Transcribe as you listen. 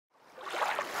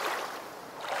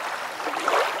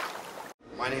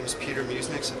My name is Peter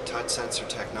Musniks of TouchSensor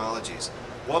Technologies.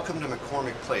 Welcome to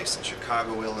McCormick Place in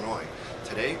Chicago, Illinois.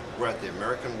 Today we're at the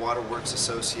American Water Works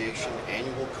Association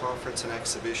annual conference and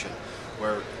exhibition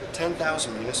where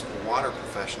 10,000 municipal water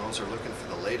professionals are looking for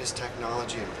the latest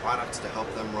technology and products to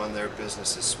help them run their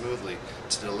businesses smoothly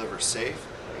to deliver safe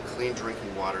and clean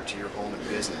drinking water to your home and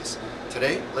business.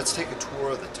 Today, let's take a tour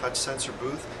of the TouchSensor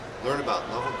booth, learn about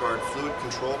LevelGuard fluid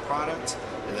control products,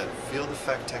 and the field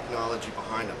effect technology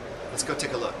behind them. Let's go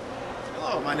take a look.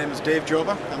 Hello, my name is Dave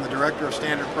Joba. I'm the Director of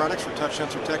Standard Products for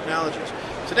TouchSensor Technologies.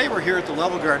 Today we're here at the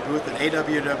LevelGuard booth at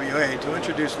AWWA to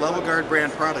introduce LevelGuard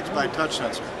brand products by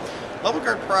TouchSensor.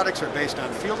 LevelGuard products are based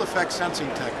on field effect sensing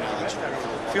technology.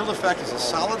 Field effect is a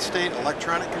solid-state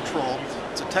electronic control.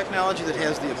 It's a technology that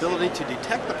has the ability to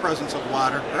detect the presence of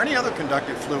water or any other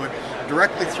conductive fluid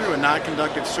directly through a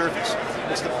non-conductive surface.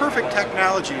 It's the perfect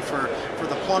technology for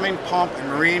the plumbing, pump, and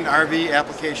marine RV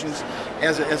applications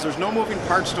as there's no moving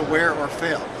parts to wear or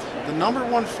fail. The number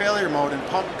one failure mode in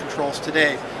pump controls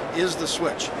today is the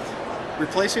switch.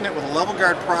 Replacing it with a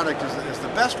LevelGuard product is the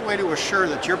best way to assure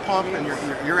that your pump and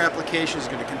your application is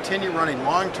going to continue running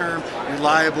long-term,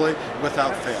 reliably,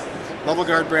 without fail.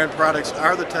 LevelGuard brand products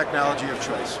are the technology of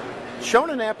choice. Shown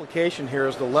in application here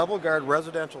is the LevelGuard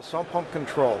residential sump pump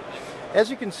control. As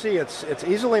you can see, it's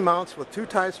easily mounts with two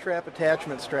tie strap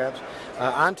attachment straps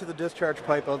onto the discharge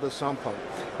pipe of the sump pump.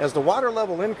 As the water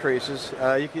level increases,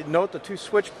 you can note the two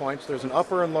switch points. There's an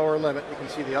upper and lower limit. You can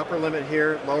see the upper limit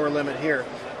here, lower limit here.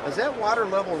 As that water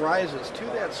level rises to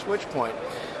that switch point,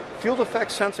 field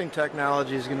effect sensing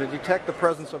technology is going to detect the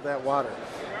presence of that water.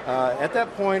 At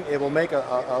that point, it will make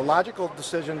a logical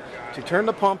decision to turn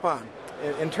the pump on.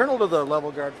 Internal to the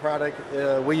LevelGuard product,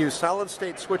 we use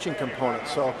solid-state switching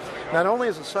components. So not only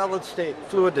is it solid-state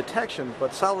fluid detection,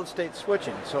 but solid-state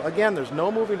switching. So again, there's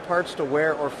no moving parts to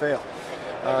wear or fail.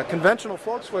 Conventional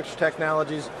float switch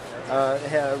technologies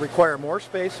require more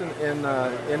space from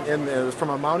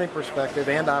a mounting perspective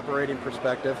and operating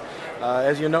perspective.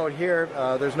 As you note here,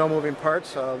 there's no moving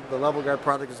parts. The LevelGuard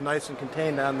product is nice and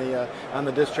contained on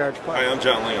the discharge pipe. Hi, I'm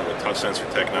John Lingham with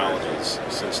TouchSensor Technologies.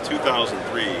 Since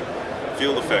 2003,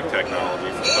 field effect technology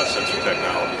from TouchSensor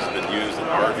Technologies has been used in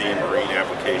RV and marine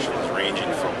applications ranging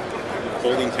from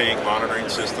holding tank monitoring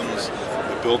systems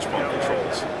to bilge pump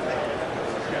controls.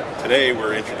 Today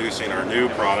we're introducing our new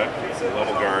product, the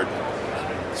LevelGuard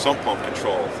sump pump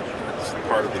control. It's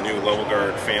part of the new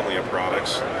LevelGuard family of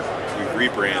products, which we've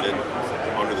rebranded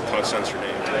under the TouchSensor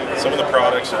name. Some of the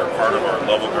products that are part of our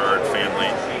LevelGuard family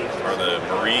are the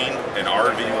Marine and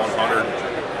RV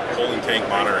 100 holding tank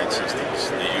monitoring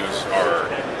systems. They use our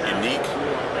unique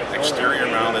exterior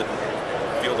mounted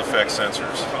field effect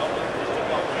sensors.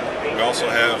 We also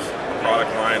have a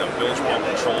product line of bilge pump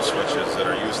control switches that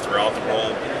are used throughout the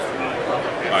world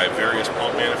by various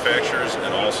pump manufacturers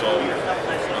and also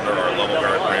under our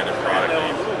LevelGuard branded product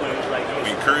name.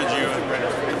 We encourage you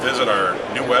to visit our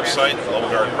new website,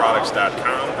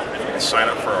 levelguardproducts.com, and sign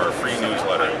up for our free newsletter.